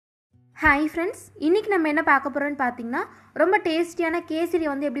Hi friends, இன்றைக்கி நம்ம என்ன பார்க்க போகிறோன்னு பார்த்தீங்கன்னா ரொம்ப டேஸ்டியான கேசரி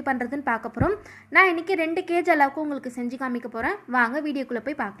வந்து எப்படி பண்ணுறதுன்னு பார்க்க போகிறோம். நான் இன்றைக்கி 2 கேஜி அளவுக்கு உங்களுக்கு செஞ்சு காமிக்க போகிறேன். வாங்க வீடியோக்குள்ளே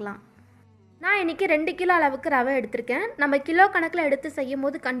போய் பார்க்கலாம். நான் இன்றைக்கி 2 கிலோ அளவுக்கு ரவை எடுத்திருக்கேன். நம்ம கிலோ கணக்கில் எடுத்து செய்யும்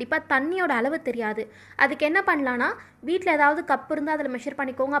போது கண்டிப்பாக தண்ணியோட அளவு தெரியாது. அதுக்கு என்ன பண்ணலான்னா, வீட்டில் ஏதாவது கப் இருந்தால் அதில் மெஷர்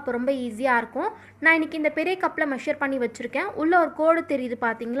பண்ணிக்கோங்க. அப்போ ரொம்ப ஈஸியாக இருக்கும். நான் இன்றைக்கி இந்த பெரிய கப்பில் மெஷர் பண்ணி வச்சுருக்கேன். உள்ளே ஒரு கோடு தெரியுது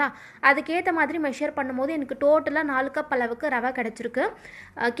பார்த்தீங்களா? அதுக்கேற்ற மாதிரி மெஷர் பண்ணும்போது எனக்கு டோட்டலாக 4 கப் அளவுக்கு ரவை கிடச்சிருக்கு.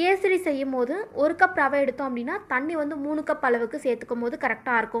 கேசரி செய்யும் போது 1 கப் ரவை எடுத்தோம் அப்படின்னா தண்ணி வந்து 3 கப் அளவுக்கு சேர்த்துக்கும் போது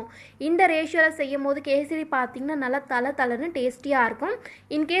கரெக்டாக இருக்கும். இந்த ரேஷியோவில் செய்யும் போது கேசரி பார்த்திங்கன்னா நல்லா தலை டேஸ்டியாக இருக்கும்.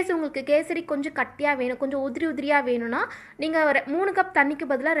 இன்கேஸ் உங்களுக்கு கேசரி கொஞ்சம் கட்டியாக வேணும், கொஞ்சம் உதிரியாக வேணும்னா நீங்கள் 3 கப் தண்ணிக்கு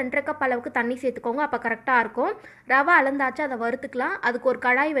பதிலாக 2.5 கப் அளவுக்கு தண்ணி சேர்த்துக்கோங்க. அப்போ கரெக்டாக இருக்கும். ரவை அளந்தாச்சு, அதை வறுத்துக்கலாம். அதுக்கு ஒரு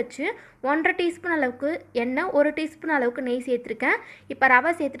கடாய் வச்சு 1.5 டீஸ்பூன் அளவுக்கு எண்ணெய், 1 டீஸ்பூன் அளவுக்கு நெய் சேர்த்துருக்கேன். இப்போ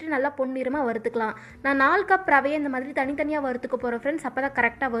ரவை சேர்த்துட்டு நல்லா பொன்னிறமாக வறுத்துக்கலாம். நான் 4 கப் ரவையை இந்த மாதிரி தனித்தனியாக வறுத்துக்க போகிறேன் ஃப்ரெண்ட்ஸ். அப்போ தான்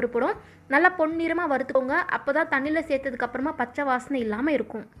கரெக்டாக வறுப்படும். நல்லா பொன்னிறமாக வறுத்துக்கோங்க. அப்போ தான் தண்ணியில் சேர்த்ததுக்கப்புறமா பச்சை வாசனை இல்லாமல்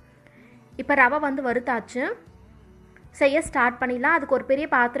இருக்கும். இப்போ ரவை வந்து வறுத்தாச்சு, செய்ய ஸ்டார்ட் பண்ணிடலாம். அதுக்கு ஒரு பெரிய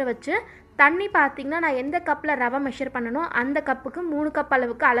பாத்திரம் வச்சு தண்ணி பார்த்திங்கன்னா நான் எந்த கப்பில் ரவை மெஷர் பண்ணணும் அந்த கப்புக்கு 3 கப்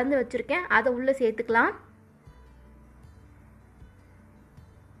அளவுக்கு அளந்து வச்சுருக்கேன். அதை உள்ளே சேர்த்துக்கலாம்.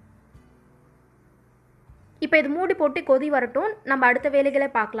 இப்போ இது மூடி போட்டு கொதி வரட்டும். நம்ம அடுத்த வேலைகளை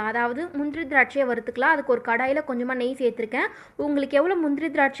பார்க்கலாம். அதாவது முந்திரி திராட்சையை வறுத்துக்கலாம். அதுக்கு ஒரு கடாயில் கொஞ்சமாக நெய் சேர்த்துருக்கேன். உங்களுக்கு எவ்வளோ முந்திரி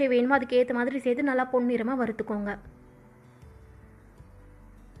திராட்சை வேணுமோ அதுக்கு ஏற்ற மாதிரி சேர்த்து நல்லா பொன்னிறமாக வறுத்துக்கோங்க.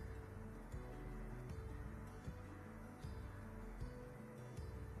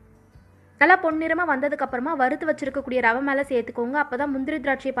 நல்லா பொன்னிறமாக வந்ததுக்கப்புறமா வறுத்து வச்சுருக்கக்கூடிய ரவை மேலே சேர்த்துக்கோங்க. அப்போ தான் முந்திரி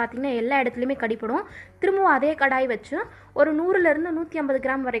திராட்சையை பார்த்திங்கன்னா எல்லா இடத்துலையுமே கடிப்படும். திரும்பவும் அதே கடாய் வச்சு ஒரு 100லேருந்து 150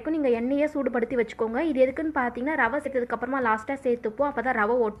 கிராம் வரைக்கும் நீங்கள் எண்ணெயை சூடுபடுத்தி வச்சுக்கோங்க. இது எதுக்குன்னு பார்த்தீங்கன்னா ரவை சேர்த்ததுக்கப்புறமா லாஸ்ட்டாக சேர்த்துப்போம். அப்போ தான்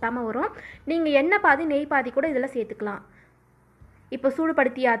ரவை ஒட்டாமல் வரும். நீங்கள் எண்ணெய் பாதி நெய் பாதி கூட இதில் சேர்த்துக்கலாம். இப்போ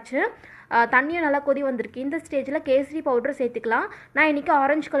சூடுபடுத்தியாச்சு. தண்ணியும் நல்லா கொதி வந்திருக்கு. இந்த ஸ்டேஜில் கேசரி பவுடர் சேர்த்துக்கலாம். நான் இன்றைக்கி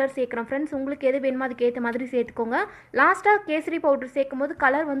ஆரஞ்சு கலர் சேர்க்குறேன் ஃப்ரெண்ட்ஸ். உங்களுக்கு எது வேணுமோ அதுக்கு ஏற்ற மாதிரி சேர்த்துக்கோங்க. லாஸ்ட்டாக கேசரி பவுடர் சேர்க்கும் போது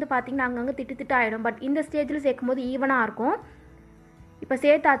கலர் வந்து பார்த்திங்கன்னா அங்கங்கே திட்டு ஆகிடும். பட் இந்த ஸ்டேஜில் சேர்க்கும் போது ஈவனாக இருக்கும். இப்போ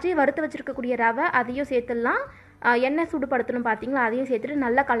சேர்த்தாச்சு. வறுத்து வச்சுருக்கக்கூடிய ரவை அதையும் சேர்த்துடலாம். எண்ணெய் சூடுபடுத்தணும் பார்த்தீங்களா, அதையும் சேர்த்துட்டு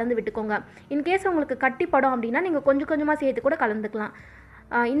நல்லா கலந்து விட்டுக்கோங்க. இன்கேஸ் உங்களுக்கு கட்டிப்படும் அப்படின்னா நீங்கள் கொஞ்சம் கொஞ்சமாக சேர்த்து கூட கலந்துக்கலாம்.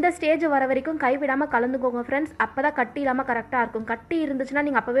 இந்த ஸ்டேஜ் வர வரைக்கும் கைவிடாமல் கலந்துக்கோங்க ஃப்ரெண்ட்ஸ். அப்போ தான் கட்டி இல்லாமல் கரெக்டாக இருக்கும். கட்டி இருந்துச்சுன்னா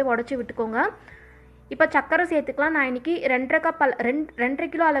நீங்கள் அப்போவே உடச்சி விட்டுக்கோங்க. இப்போ சக்கரை சேர்த்துக்கலாம். நான் இன்றைக்கி 2.5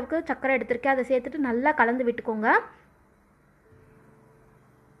 கிலோ அளவுக்கு சக்கரை எடுத்திருக்கேன். அதை சேர்த்துட்டு நல்லா கலந்து விட்டுக்கோங்க.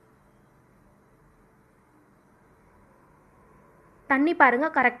 தண்ணி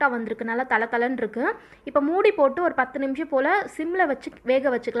பாருங்கள் கரெக்டாக வந்திருக்கு, நல்லா தளன்னு இருக்குது. இப்போ மூடி போட்டு ஒரு 10 நிமிஷம் போல் சிம்மில் வச்சு வேக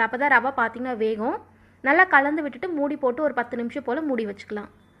வச்சுக்கலாம். அப்போ தான் ரவை பார்த்திங்கன்னா வேகும். நல்லா கலந்து விட்டுட்டு மூடி போட்டு ஒரு 10 நிமிஷம் போல் மூடி வச்சுக்கலாம்.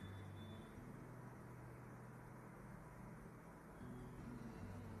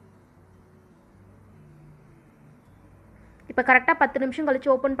 இப்போ கரெக்டாக 10 நிமிஷம்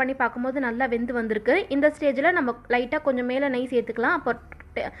கழித்து ஓப்பன் பண்ணி பார்க்கும்போது நல்லா வெந்து வந்திருக்கு. இந்த ஸ்டேஜில் நம்ம லைட்டாக கொஞ்சம் மேலே நெய் சேர்த்துக்கலாம். அப்போ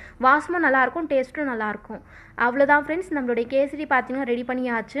வாசமும் நல்லாயிருக்கும், டேஸ்ட்டும் நல்லாயிருக்கும். அவ்வளோதான் ஃப்ரெண்ட்ஸ், நம்மளுடைய கேசரி பார்த்திங்கன்னா ரெடி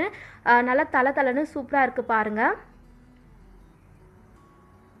பண்ணியாச்சு. நல்லா தளன்னு சூப்பராக இருக்குது பாருங்கள்.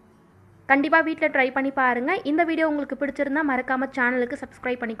 கண்டிப்பாக வீட்டில் ட்ரை பண்ணி பாருங்கள். இந்த வீடியோ உங்களுக்கு பிடிச்சிருந்தால் மறக்காமல் சேனலுக்கு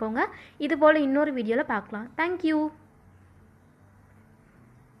சப்ஸ்கிரைப் பண்ணிக்கோங்க. இதுபோல் இன்னொரு வீடியோவில் பார்க்கலாம். தேங்க்யூ.